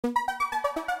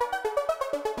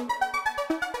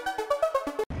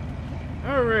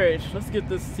Alright, let's get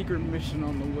this secret mission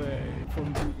on the way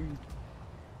from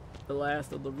the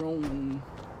last of the Roman.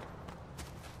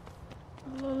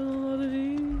 Hello,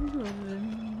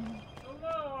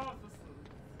 officers.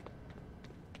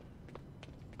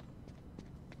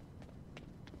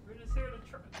 We're just here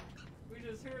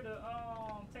to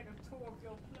take a tour of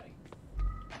your place.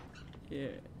 Yeah.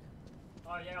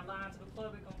 Oh, y'all lying to the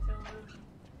public on television?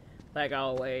 Like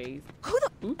always. Who the?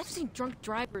 Oops. I've seen drunk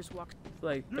drivers walk. It's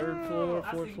like third floor,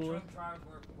 fourth floor. Drunk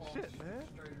drivers walk Shit, man.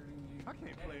 straighter than you. I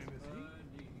can't play in this heat.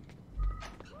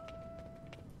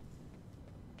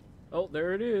 Oh,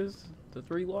 there it is. The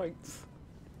 3 lights.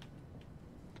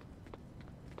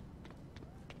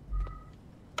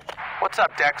 What's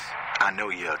up, Dex? I know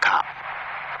you're a cop.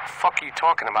 Fuck are you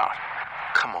talking about?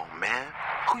 Come on, man.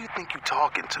 Who you think you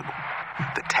talking to?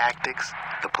 The tactics?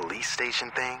 The police station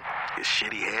thing? Your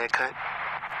shitty haircut?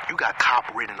 You got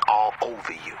cop written all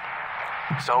over you.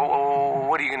 So,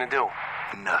 what are you gonna do?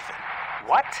 Nothing.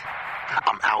 What?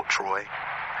 I'm out, Troy.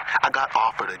 I got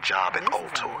offered a job at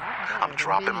Ultor. I'm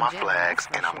dropping my flags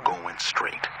and I'm going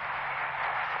straight.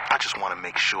 I just want to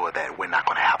make sure that we're not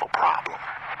going to have a problem.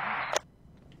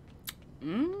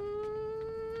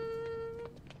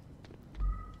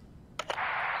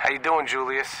 How you doing,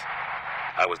 Julius?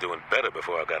 I was doing better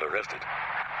before I got arrested.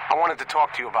 I wanted to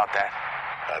talk to you about that.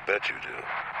 I bet you do.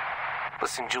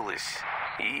 Listen, Julius,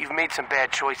 you've made some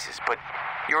bad choices, but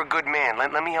you're a good man.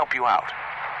 Let me help you out.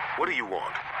 What do you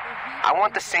want? I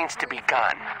want the Saints to be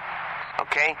gone.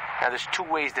 Okay? Now, there's 2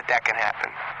 ways that can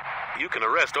happen. You can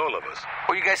arrest all of us.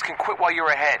 Or you guys can quit while you're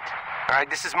ahead. All right?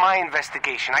 This is my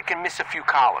investigation. I can miss a few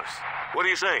collars. What are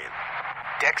you saying?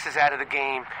 Dex is out of the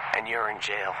game, and you're in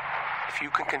jail. If you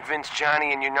can convince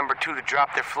Johnny and your number 2 to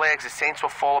drop their flags, the Saints will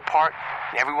fall apart,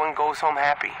 and everyone goes home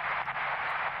happy.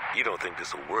 You don't think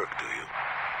this will work, do you?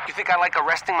 You think I like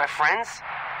arresting my friends?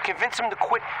 Convince them to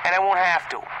quit, and I won't have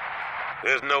to.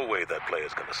 There's no way that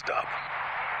player's gonna stop.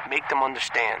 Make them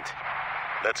understand.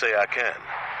 Let's say I can.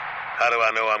 How do I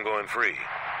know I'm going free?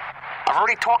 I've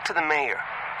already talked to the mayor.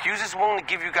 Hughes is willing to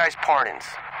give you guys pardons.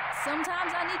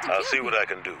 Sometimes I need to I'll kill see you. what I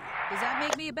can do. Does that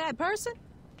make me a bad person?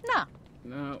 No.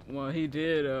 No, well, he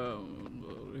did,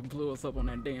 he blew us up on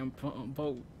that damn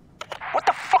boat. What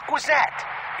the fuck was that?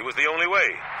 It was the only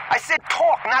way. I said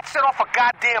talk, not set off a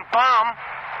goddamn bomb.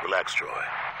 Relax, Troy.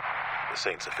 The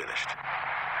Saints are finished.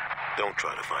 Don't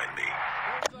try to find me.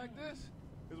 Things like this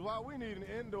is why we need an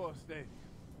indoor stadium.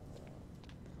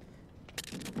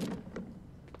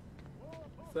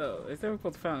 So, is that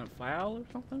supposed to find a file or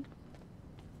something?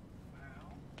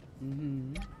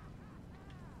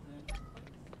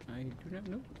 I do not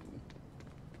know.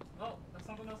 Oh, there's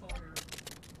something else over here.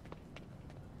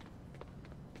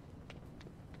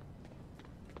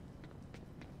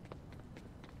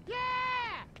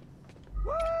 Yeah!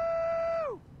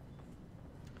 Woo!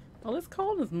 Oh, let's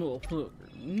call this motherfucker.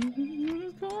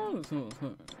 Let's call this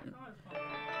motherfucker.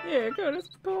 Yeah, good.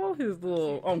 Let's call his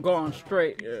little. I'm going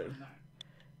straight.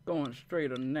 Going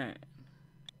straight on that.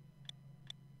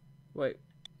 Wait.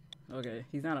 Okay,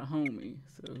 he's not a homie.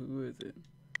 So who is it?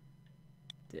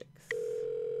 Dex.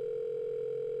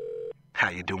 How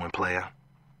you doing, player?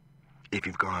 If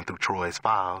you've gone through Troy's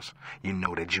files, you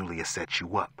know that Julius set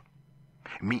you up.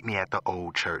 Meet me at the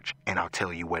old church, and I'll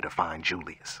tell you where to find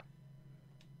Julius.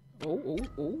 Oh.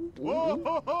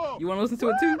 Whoa! You want to listen to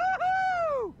it too?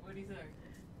 What'd he say?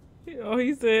 Oh,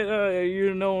 he said,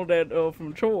 you know that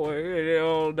from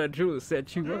Troy, that Julius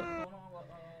set you up.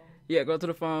 Yeah, go to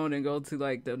the phone and go to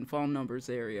like the phone numbers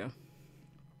area.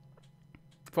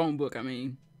 Phone book, I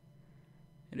mean.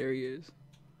 And there he is.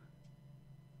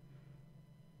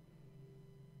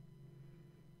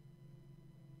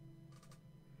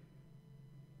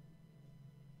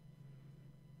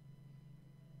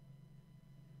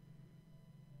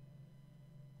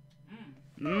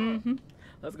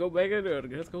 Let's go back in there.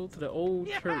 Let's go to the old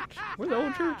church. Where's the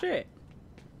old church at?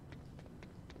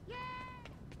 Is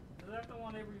that the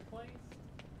one they replaced?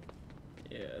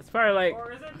 Yeah, it's probably like.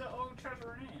 Or is it the old church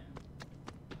we're in?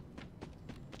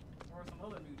 Or some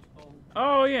other new old.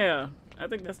 Oh yeah, I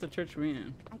think that's the church we're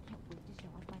in.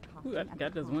 Ooh,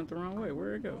 that just went the wrong way.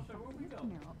 Where'd it go?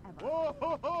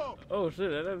 Whoa! Oh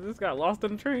shit, this got lost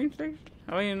in the train station.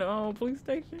 I mean, the police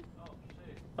station. Oh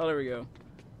shit. Oh, there we go.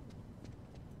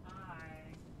 Hi.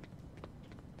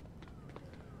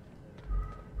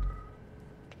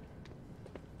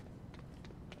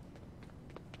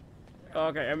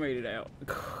 Okay, I made it out. They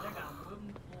got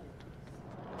wooden floors.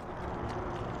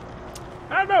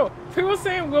 I don't know. People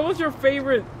saying, what was your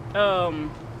favorite sound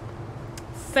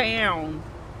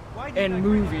in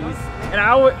movies? And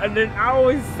I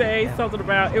always say something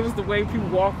about it was the way people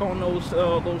walk on those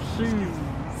shoes.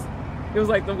 It was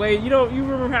like the way, you know, you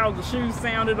remember how the shoes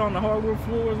sounded on the hardwood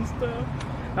floors and stuff?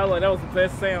 I was like, that was the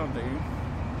best sound, dude.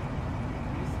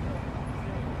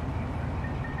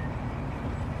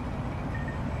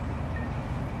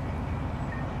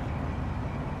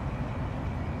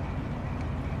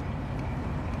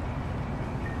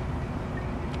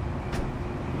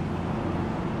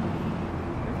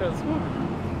 That's one.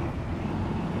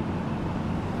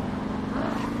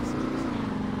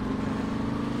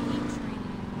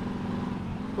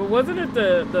 But wasn't it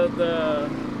the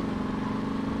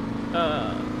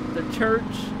church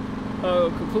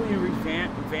completely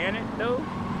revamped though?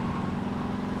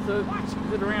 So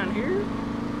is it around here?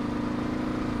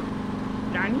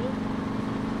 Down here?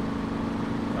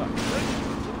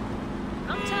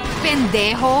 I'm telling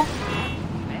pendejo.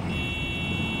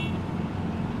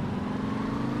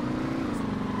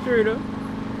 Sure though.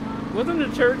 Wasn't the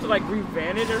church like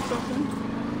revamped or something?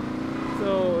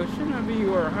 So it should not be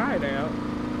your hideout.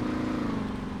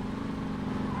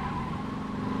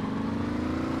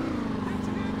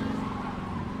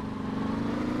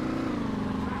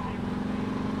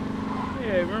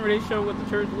 Yeah, remember they showed what the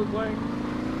church looked like?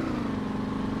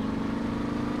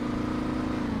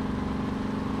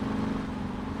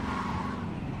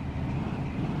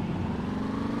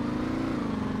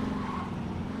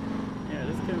 Yeah,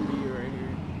 this couldn't be you right here.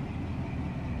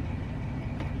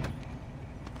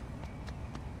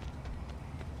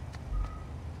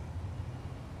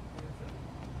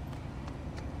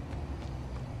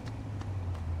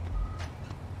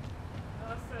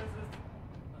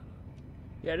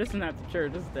 Yeah, this is not the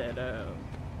church. This is that,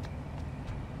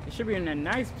 it should be in that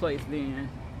nice place then.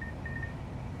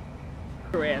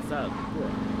 Her ass up.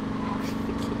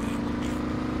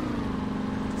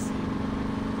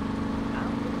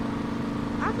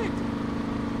 I think.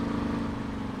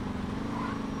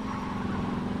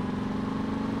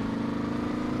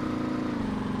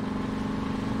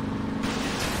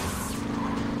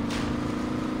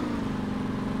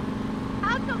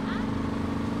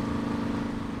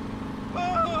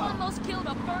 Almost killed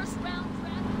a first round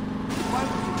draft.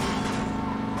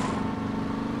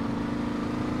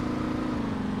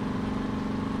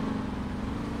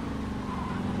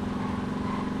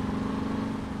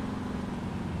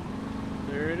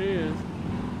 There it is.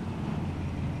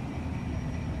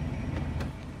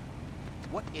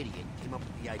 What idiot came up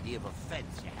with the idea of a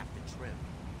fence you have to trim?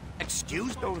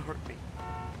 Excuse? Don't hurt me.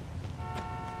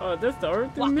 Oh, that's the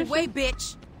Earth Walk mission? away,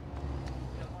 bitch.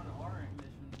 Yeah, one of our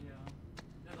missions, yeah.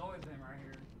 There's always them right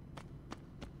here.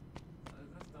 Is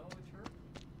this the old church?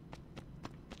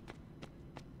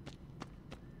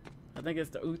 I think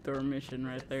it's the Ultor mission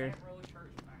right there. St. Rose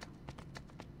Church found.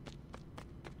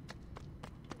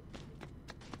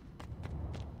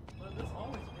 But this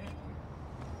always been here.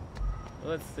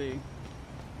 Let's see. Yeah,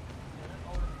 that's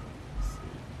always been here.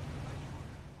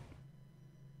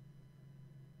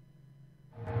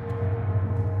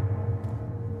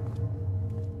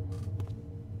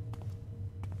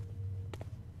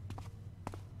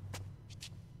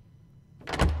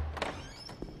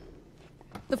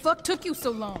 The fuck took you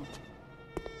so long?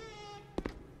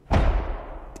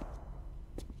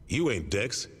 You ain't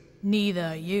Dex. Neither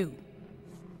are you.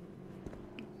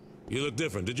 You look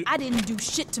different, did you? I didn't do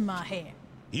shit to my hair.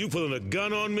 You pulling a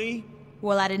gun on me?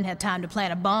 Well, I didn't have time to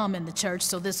plant a bomb in the church,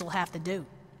 so this'll have to do.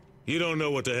 You don't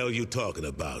know what the hell you talking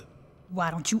about. Why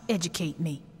don't you educate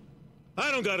me?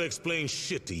 I don't gotta explain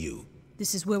shit to you.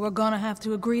 This is where we're gonna have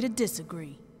to agree to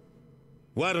disagree.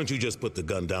 Why don't you just put the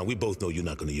gun down? We both know you're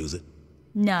not gonna use it.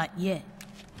 Not yet.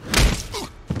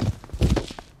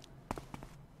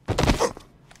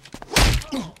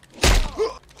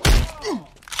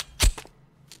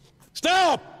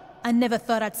 Stop! I never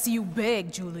thought I'd see you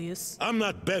beg, Julius. I'm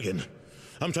not begging.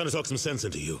 I'm trying to talk some sense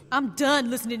into you. I'm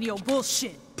done listening to your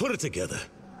bullshit. Put it together.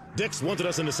 Dex wanted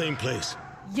us in the same place.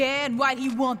 Yeah, and why'd he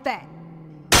want that?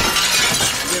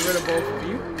 Get rid of both of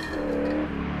you.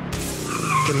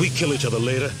 Can we kill each other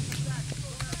later?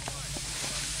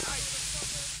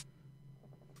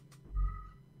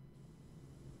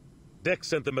 Dex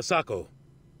sent the Masako.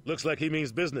 Looks like he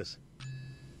means business.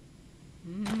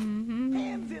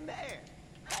 Hands in the air.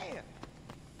 Hands.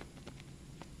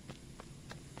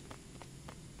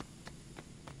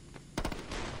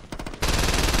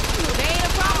 They ain't a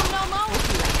problem no more.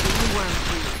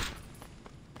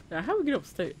 Now, how we get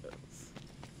upstairs?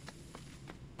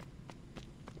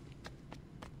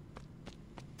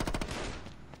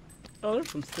 Oh, there's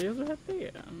some stairs right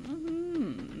there.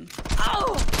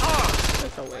 Oh!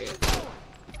 That's a way.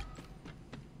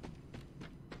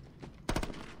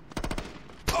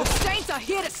 The Saints are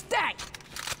here to stay.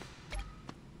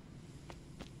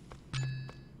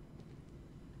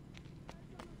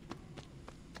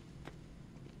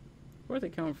 course they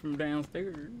come from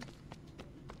downstairs.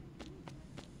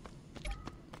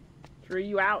 Sure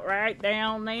you out right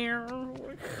down there? Well,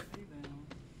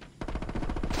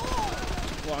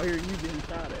 I hear you getting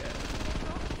shot at.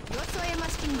 Yo soy el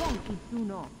más chingón y tú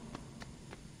no.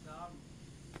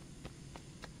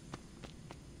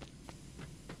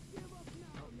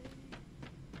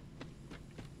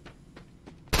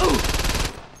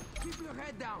 Keep your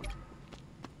head down.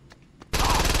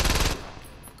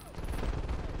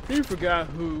 You forgot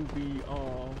who we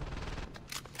are.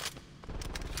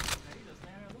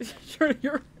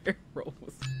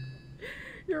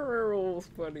 Your arrow was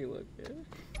funny looking.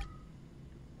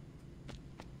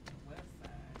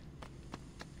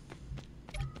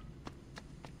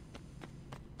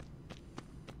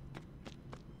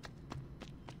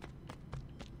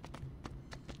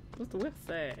 What's the west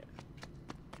side?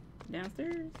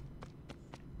 Downstairs?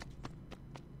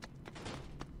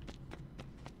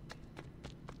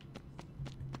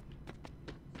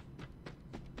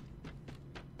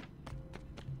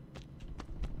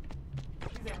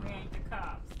 He said we ain't the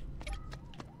cops.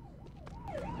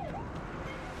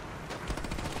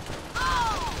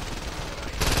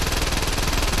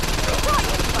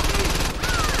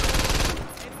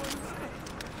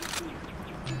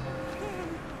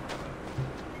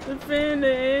 Defend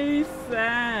the east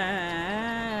side.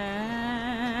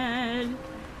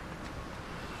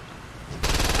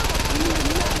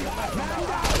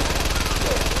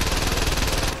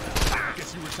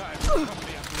 Guess you retired from the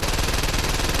company after all.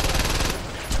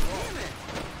 Damn it!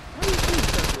 What do you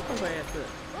think? Put your ass up.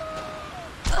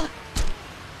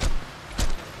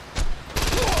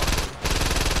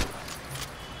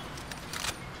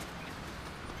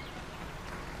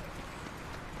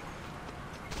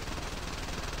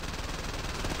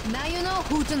 Now you know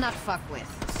who to not fuck with.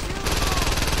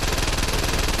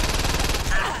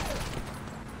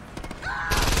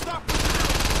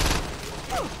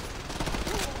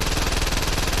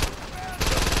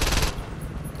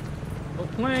 A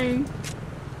plane.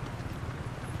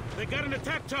 They got an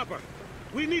attack chopper.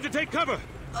 We need to take cover.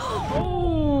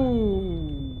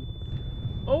 Oh!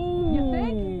 Oh! You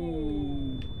think?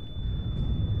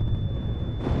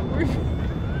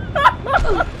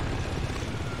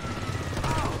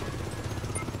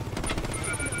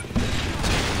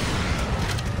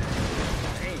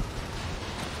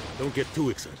 Don't get too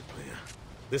excited, player.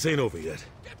 This ain't over yet.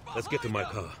 Let's get to my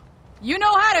car. You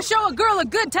know how to show a girl a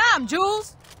good time,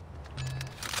 Jules.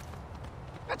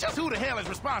 Now just who the hell is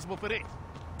responsible for this?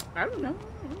 I don't know.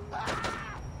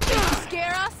 Think you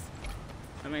scare us?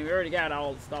 I mean, we already got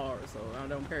all the stars, so I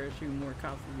don't care to shoot more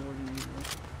cops more than usual.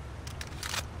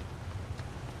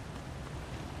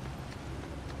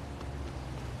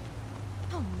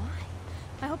 Oh my.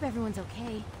 I hope everyone's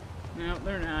okay. No,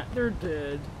 they're not. They're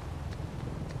dead.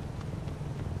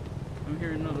 I'm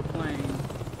hearing another plane.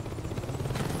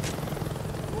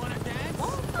 You wanna dance?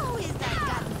 Oh, is that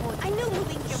gotten boy? I knew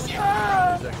moving here was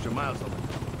There's extra miles on it.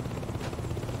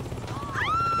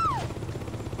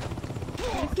 I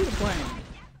see the plane.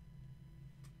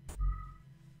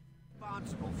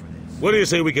 Responsible for this. What do you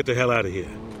say we get the hell out of here?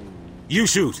 You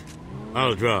shoot.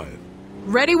 I'll drive.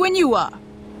 Ready when you are.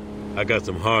 I got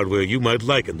some hardware you might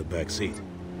like in the back seat.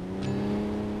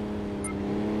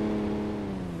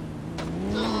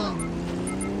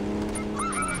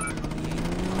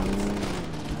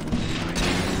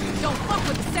 Don't fuck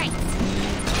with the Saints.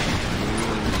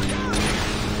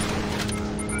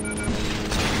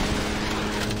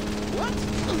 What?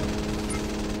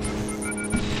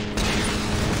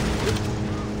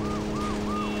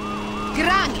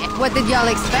 Grang, what did y'all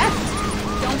expect?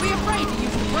 Don't be afraid to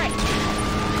use the brake.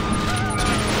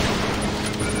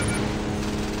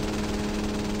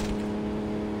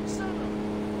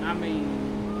 I mean,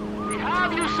 We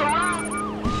have you surrounded.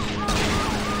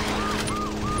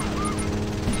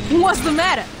 What's the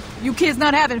matter? You kids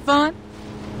not having fun?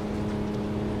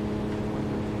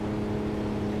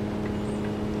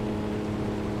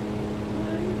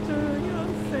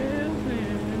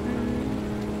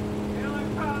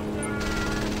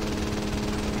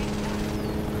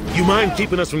 You mind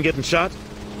keeping us from getting shot?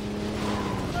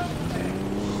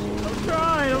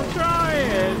 I'm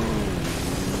trying.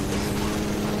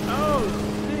 Oh,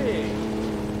 shit.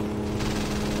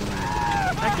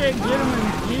 I can't get him in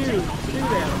view. Shoot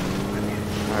at him.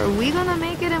 Are we gonna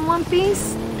make it in one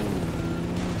piece?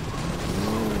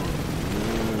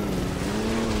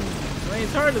 I mean,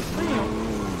 it's hard to see him.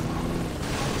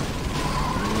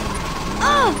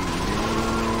 Oh!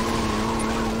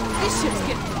 This shit's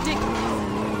getting ridiculous.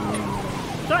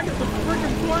 Look at the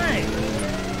freaking plane.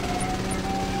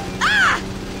 Ah!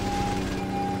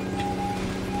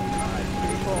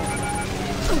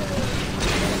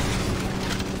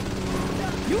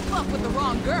 off with the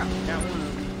wrong girl. Got one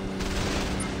of them.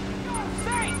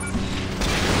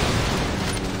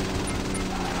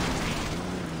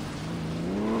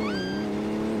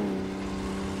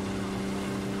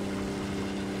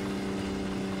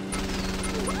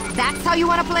 That's how you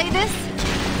want to play this?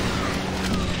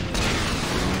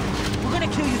 We're gonna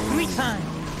kill you 3 times.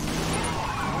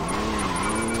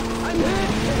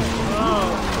 Oh,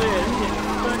 shit.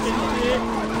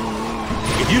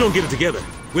 If you don't get it together,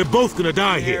 we're both gonna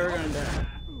die Yeah, here. we're gonna die.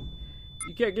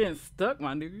 You kept getting stuck,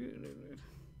 my dude.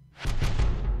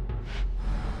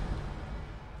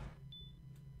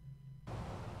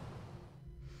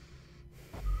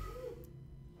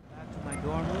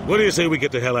 What do you say we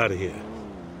get the hell out of here?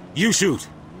 You shoot.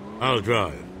 I'll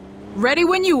drive. Ready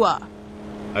when you are.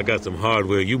 I got some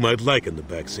hardware you might like in the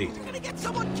back seat. You're gonna get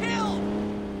someone killed!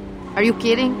 Are you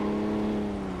kidding?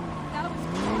 Are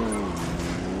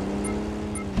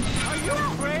you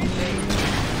crazy?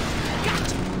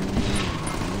 Gotcha!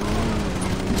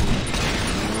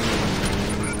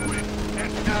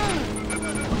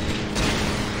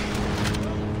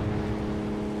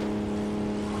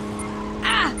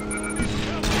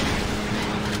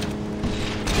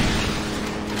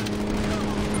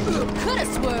 Could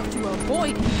have swerved to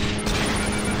avoid it.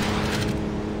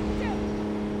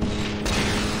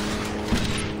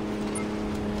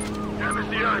 Damage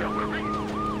the area. We're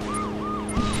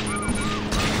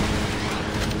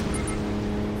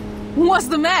What's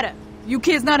the matter? You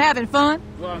kids not having fun?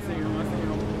 Well, I see him. I see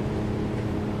him.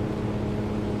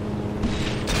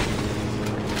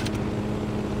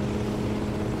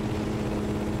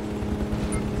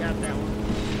 Got that one.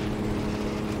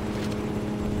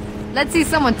 Let's see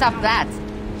someone top that.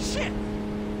 Shit!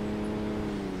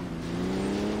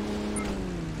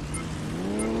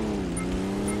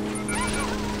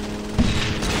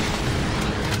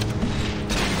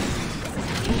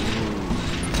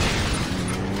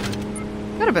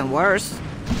 Could have been worse.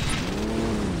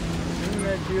 Isn't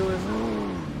that Julius?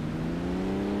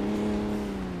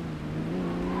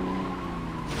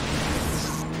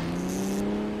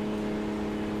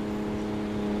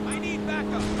 I need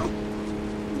backup!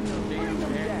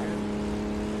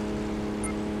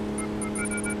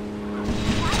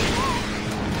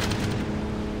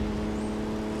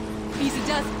 Easy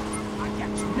does it. I got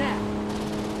you now!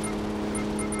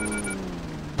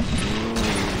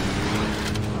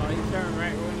 Oh, he turned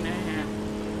right when that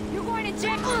happened. You're going to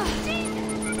jail.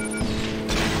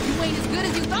 You ain't as good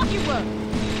as you thought you were.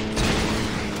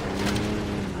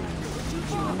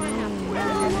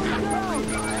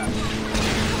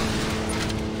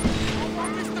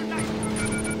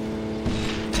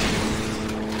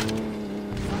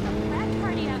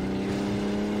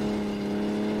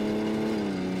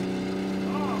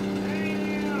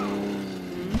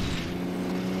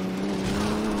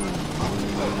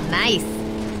 Nice.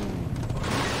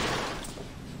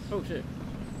 Oh, shit.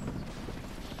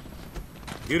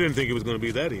 You didn't think it was gonna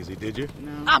be that easy, did you?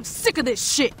 No. I'm sick of this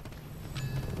shit.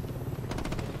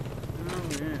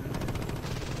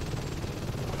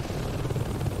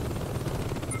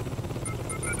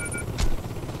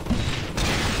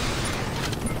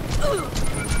 Oh,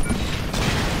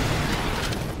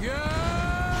 yeah.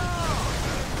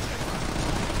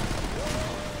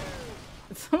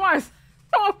 Someone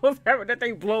was having that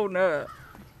thing blown up.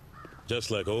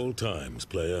 Just like old times,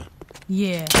 player.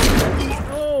 Yeah.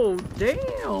 Oh,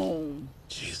 damn.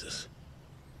 Jesus.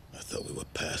 I thought we were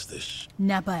past this.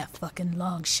 Not by a fucking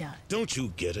long shot. Don't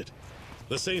you get it?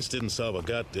 The Saints didn't solve a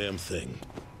goddamn thing.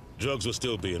 Drugs were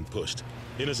still being pushed.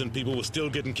 Innocent people were still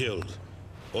getting killed.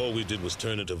 All we did was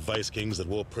turn into vice kings that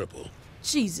wore purple.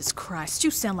 Jesus Christ, you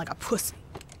sound like a pussy.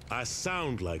 I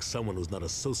sound like someone who's not a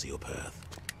sociopath.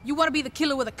 You want to be the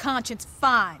killer with a conscience?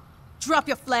 Fine. Drop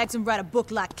your flags and write a book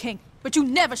like King. But you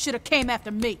never should have came after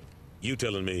me. You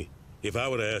telling me, if I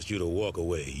would have asked you to walk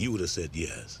away, you would have said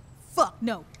yes? Fuck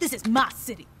no. This is my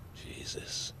city.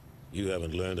 Jesus. You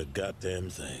haven't learned a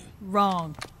goddamn thing.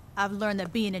 Wrong. I've learned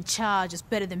that being in charge is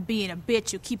better than being a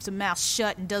bitch who keeps her mouth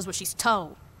shut and does what she's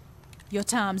told. Your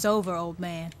time's over, old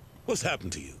man. What's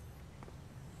happened to you?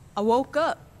 I woke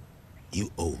up.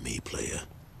 You owe me, player.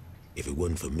 If it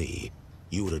wasn't for me,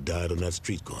 you would have died on that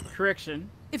street corner. Correction.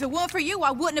 If it weren't for you,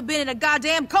 I wouldn't have been in a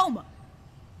goddamn coma.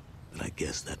 But I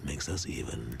guess that makes us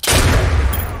even.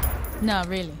 Not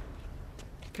really.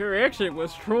 Correction,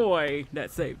 was Troy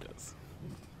that saved us.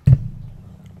 Oh,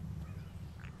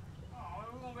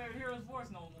 we won't be able to hear his voice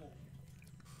no more.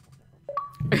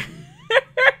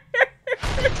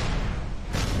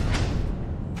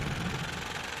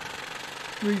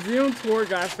 Museum tour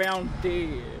guy found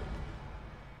dead.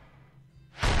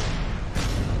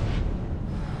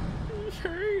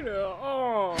 Traitor.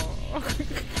 Oh.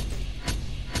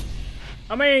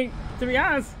 I mean, to be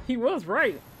honest, he was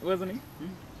right, wasn't he?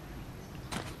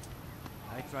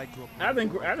 I tried to. I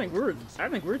think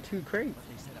we're too crazy.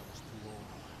 They said I was too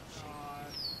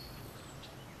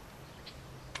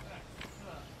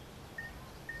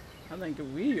old. I think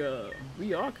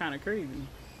we are kind of crazy.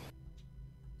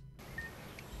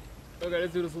 Okay,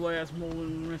 let's do this last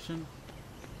rolling mission.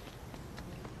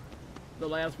 The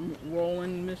last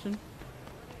rolling mission.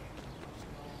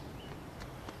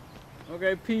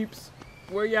 Okay, peeps,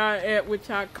 where y'all at with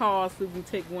y'all cars so we can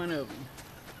take one of them?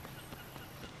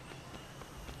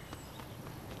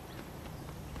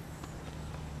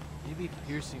 Maybe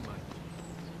piercing might.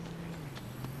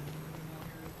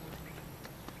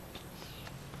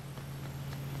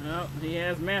 Oh, he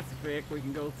has Mass Effect we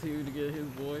can go to get his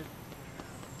boy.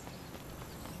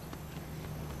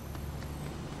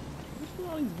 What's with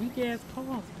all these weak ass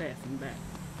cars passing back?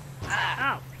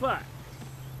 Ah, oh, fuck.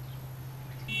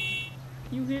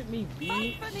 You hit me,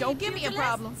 bitch. Don't give me a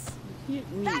problem. You hit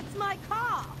me. That's my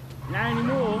car. Not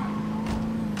anymore.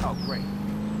 Oh, great.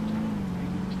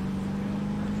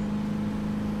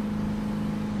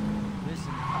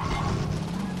 Listen.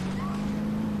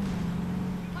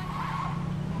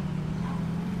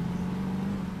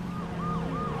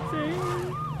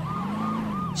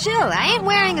 Chill, I ain't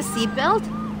wearing a seatbelt.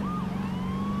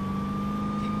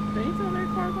 They tell that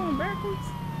car going backwards.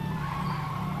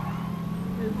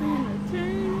 Is he in a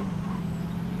chain?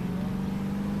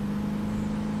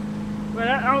 But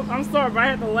I'm sorry, but I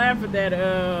had to laugh at that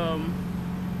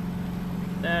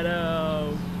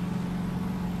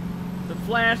the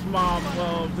flash mob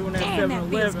doing that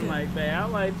 7-Eleven like that.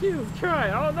 I'm like, Jesus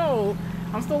Christ, I don't know.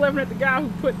 I'm still laughing at the guy who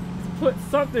put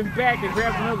something back and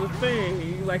grabbed another thing.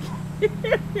 He like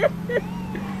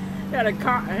had a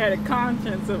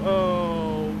conscience of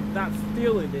not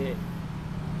stealing it.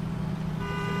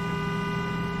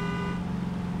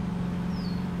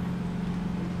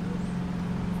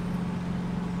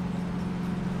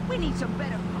 We need some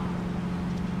better cars.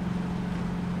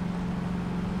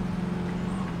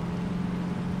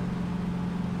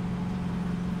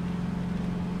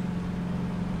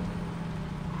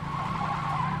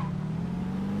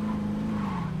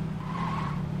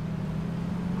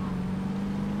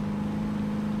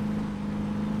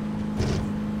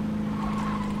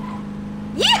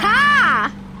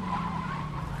 Yeehaw!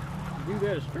 You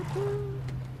got a strip club?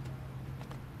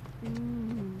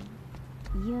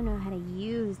 You know how to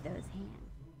use those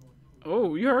hands.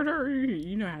 Oh, you heard her?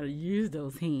 You know how to use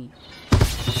those hands.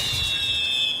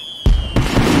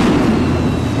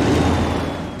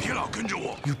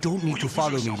 You don't need to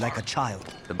follow me like a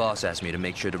child. The boss asked me to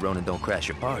make sure the Ronin don't crash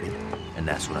your party, and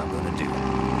that's what I'm gonna do.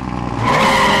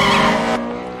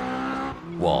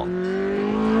 Wong,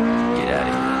 get out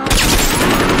of here.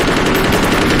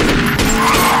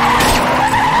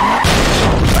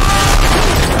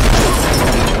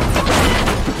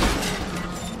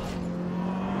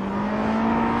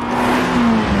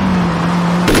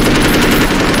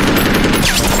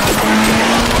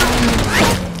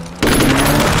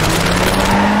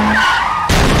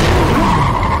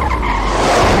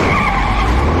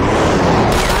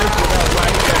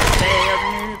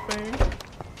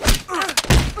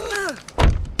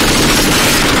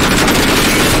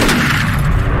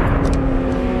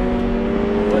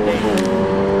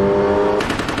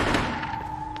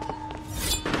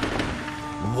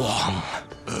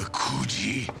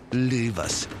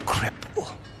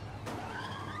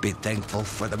 Be thankful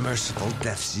for the merciful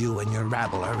deaths you and your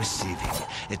rabble are receiving.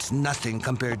 It's nothing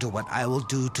compared to what I will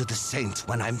do to the saints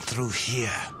when I'm through here.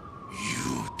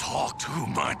 You talk too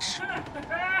much.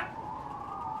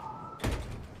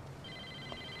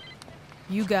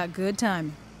 You got good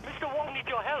timing. Mr. Wong needs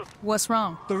your help. What's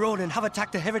wrong? The Ronin have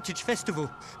attacked the Heritage Festival.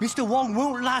 Mr. Wong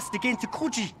won't last against the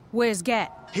Koji. Where's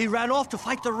Gat? He ran off to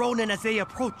fight the Ronin as they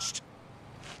approached.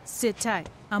 Sit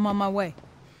tight. I'm on my way.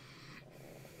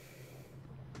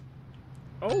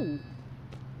 Oh.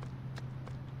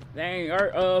 Dang,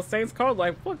 our Saints called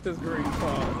like, fuck this green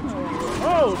claw.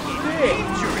 Oh, shit.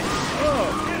 Oh.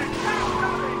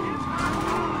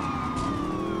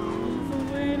 The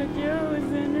way to go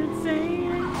is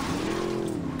entertaining.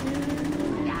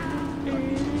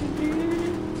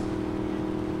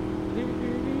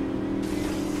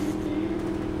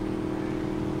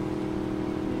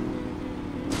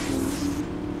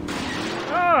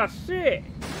 Oh, shit.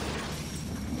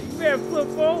 You better flip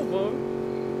over.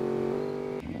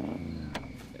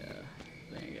 Yeah,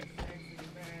 dang it.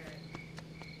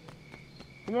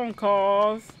 Come on,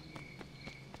 cars.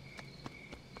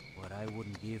 What I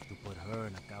wouldn't give to put her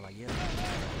in a caballero.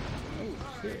 Oh,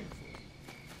 shit.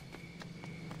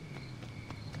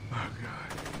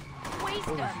 Waste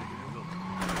them.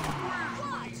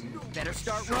 Better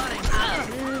start running.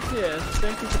 Yes,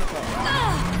 thank you for the call.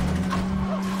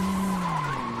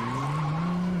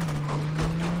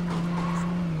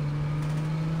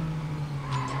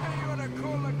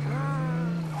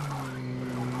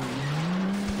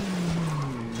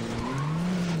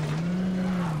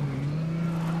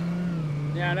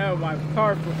 Yeah, I know, my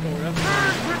car flipped over.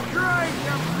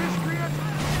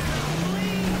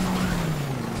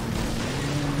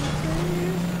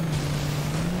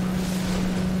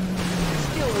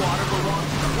 Stilwater belongs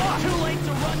to the watch. Too late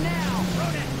to run now.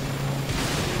 Run it.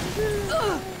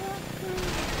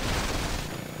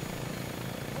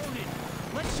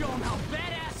 Let's show them how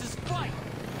badasses fight.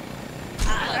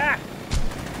 Ah!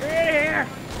 Get out of here!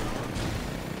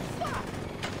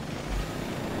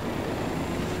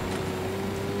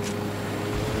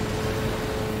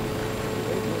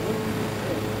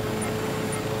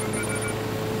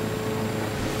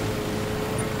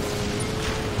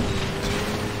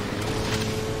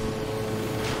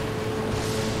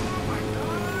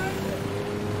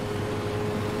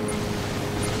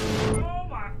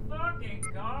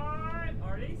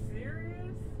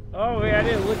 Oh, yeah, I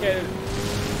didn't look at it.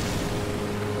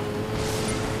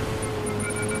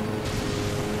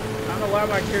 I don't know why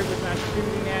my character's not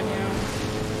shooting at him.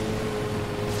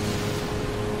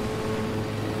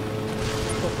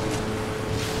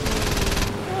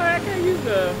 Oh, I can't use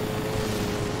the...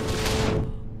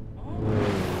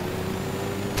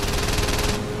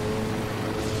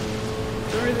 For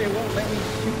some reason, they won't let me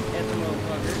shoot at the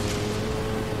motherfucker.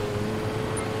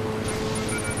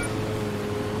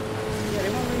 Yeah, they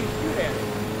won't let me shoot at it.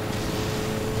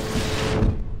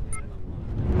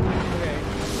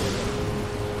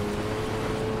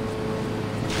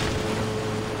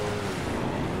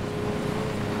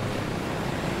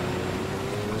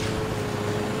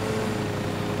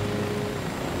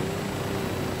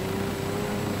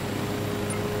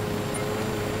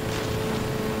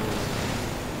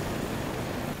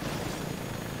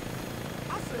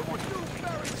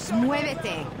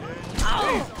 Muévete.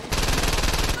 Oh!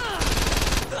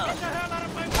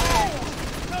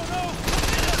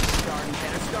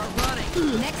 Better start running.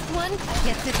 Next one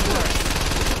gets it worse.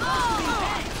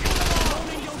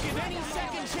 Don't give any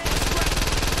second chance.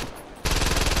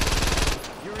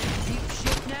 You're in deep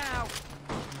shit now.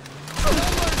 No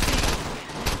mercy.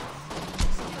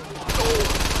 Oh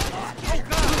God!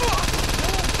 No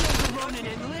one kills a Ronin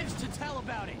and lives to tell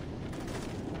about it.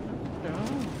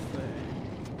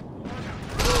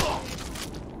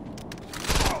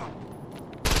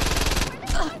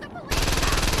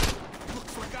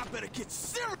 Looks like I better get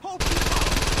serious.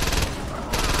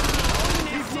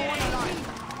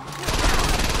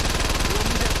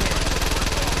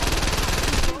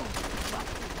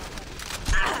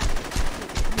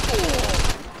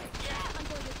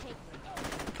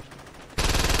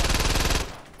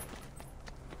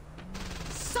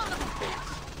 Son of a bitch!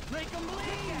 Make them bleed.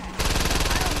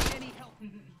 I don't need any help.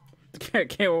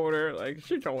 Came over there like,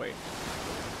 shit your way.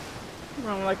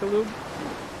 Run like a little...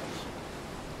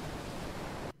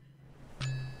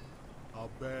 How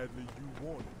badly you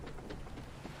want it.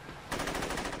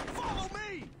 Follow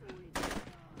me!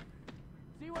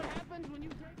 See what happens when you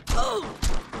take... Oh!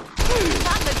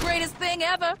 Not the greatest thing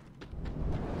ever!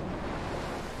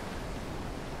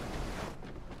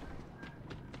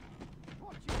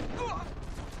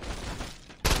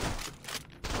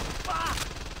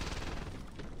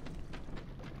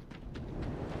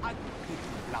 I pity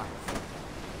life.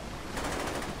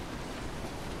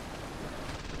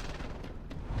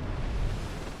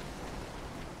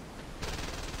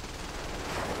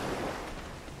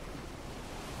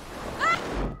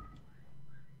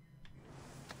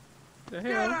 The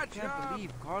hell? I can't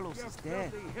believe Carlos is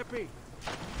dead. Hippie.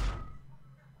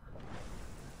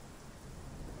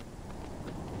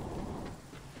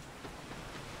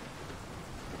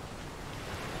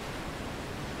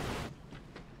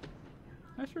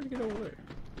 I sure to get over there.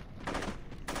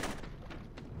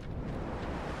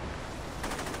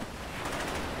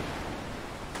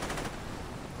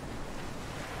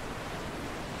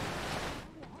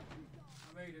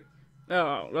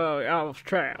 Oh, I was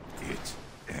trapped. It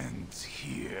ends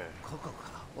here.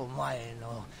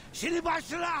 No.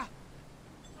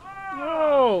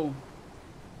 No!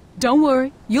 Don't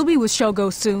worry, you'll be with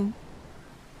Shogo soon.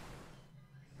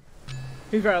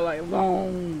 He got like,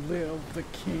 long live the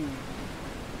king.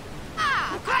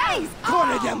 Ah, Christ!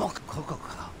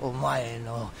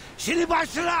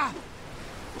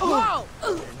 Whoa!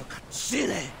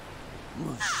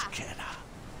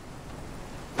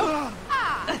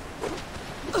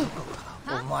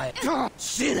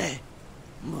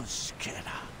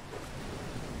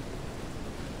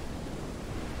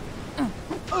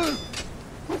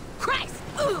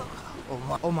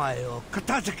 Omae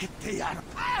katazukete yaru.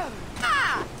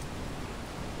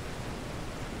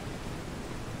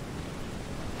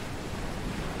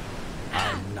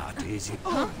 I'm not easy.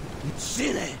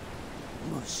 Silly.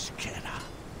 Muskera.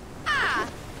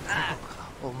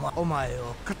 Omae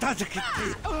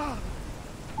katazukete.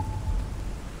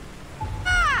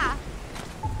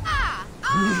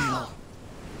 Kneel.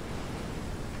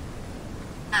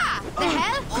 The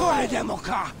hell? Kore demo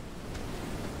ka.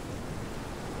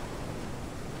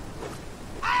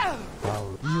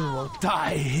 Well, you will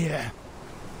die here.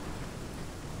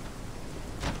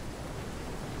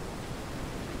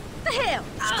 The hell?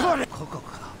 Kore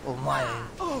kokoka. Omae.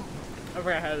 I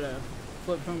forgot how to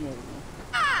flip him over.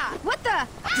 What the?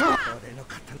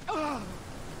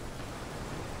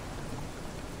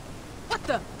 What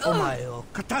the? Omae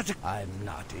katazuk. I'm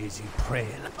not easy prey.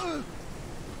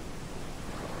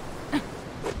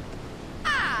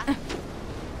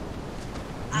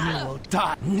 You will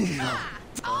die. Kneel.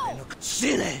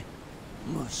 Silly.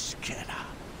 Muskera.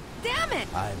 Damn it!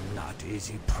 I'm not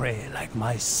easy prey like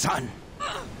my son. You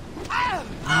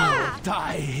will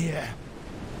die here.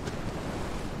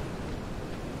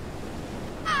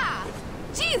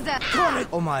 Jesus!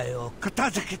 Omae o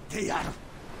katazukete yaru.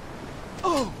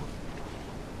 Oh!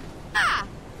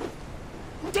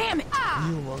 Damn it!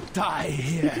 You will die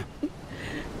here.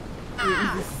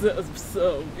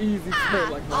 So easy to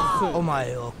like my son.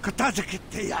 Omae o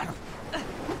katazukete yaru.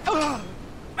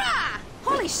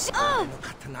 Holy shit!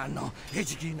 Katana no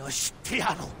ejigi no shite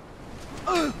yaru.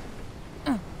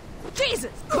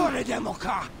 Jesus! Kore demo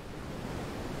ka.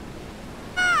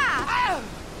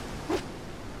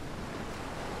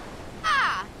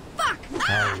 Fuck!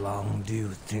 How long do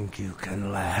you think you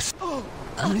can last?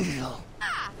 Kneel.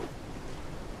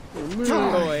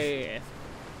 Die.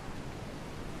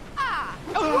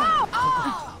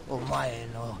 Omae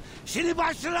no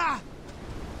shiribashira.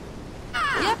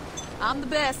 Yep, I'm the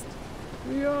best.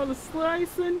 We all the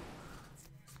slicing.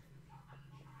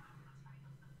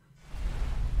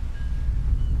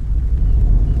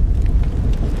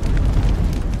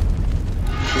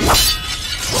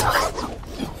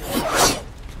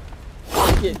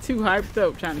 Get too hyped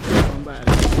up trying to kill somebody.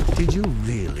 Did you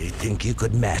really think you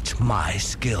could match my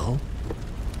skill?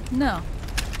 No.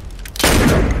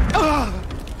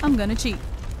 I'm gonna cheat.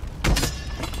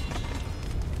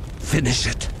 Finish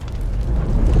it.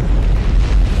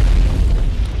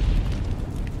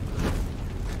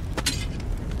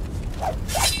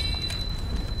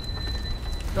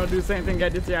 Gonna do the same thing I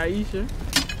did to Aisha.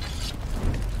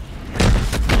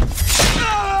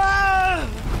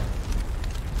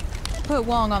 Put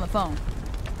Wong on the phone.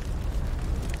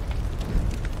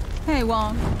 Hey,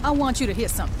 Wong, I want you to hear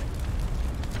something.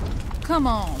 Come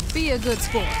on, be a good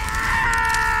sport. You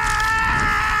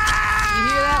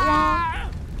hear that, Wong?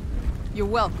 You're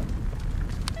welcome.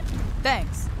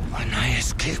 Thanks. When I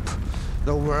escape,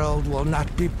 the world will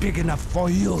not be big enough for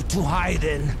you to hide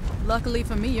in. Luckily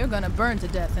for me, you're gonna burn to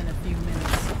death in a few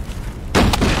minutes.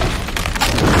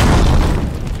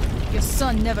 Your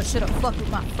son never should have fucked with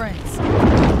my friends.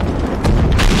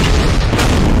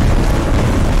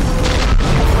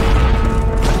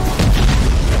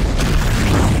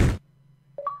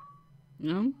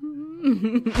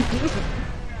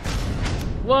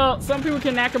 Well, some people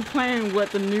cannot complain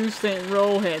what the new Saint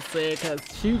Row had said, because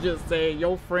she just said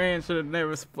your friend should have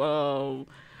never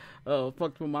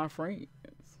fucked with my friends.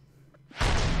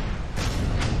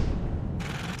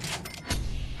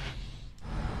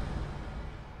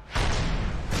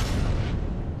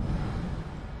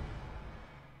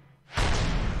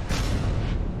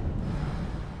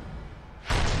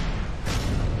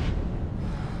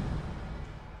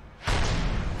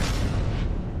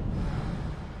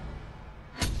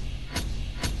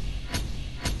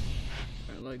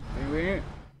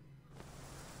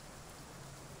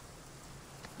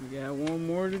 We got one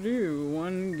more to do.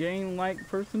 One game-like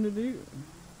person to do.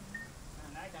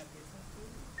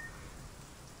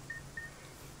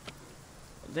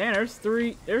 Damn, there's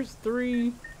three.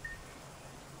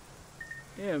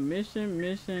 Yeah,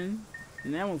 mission,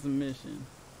 and that one's a mission.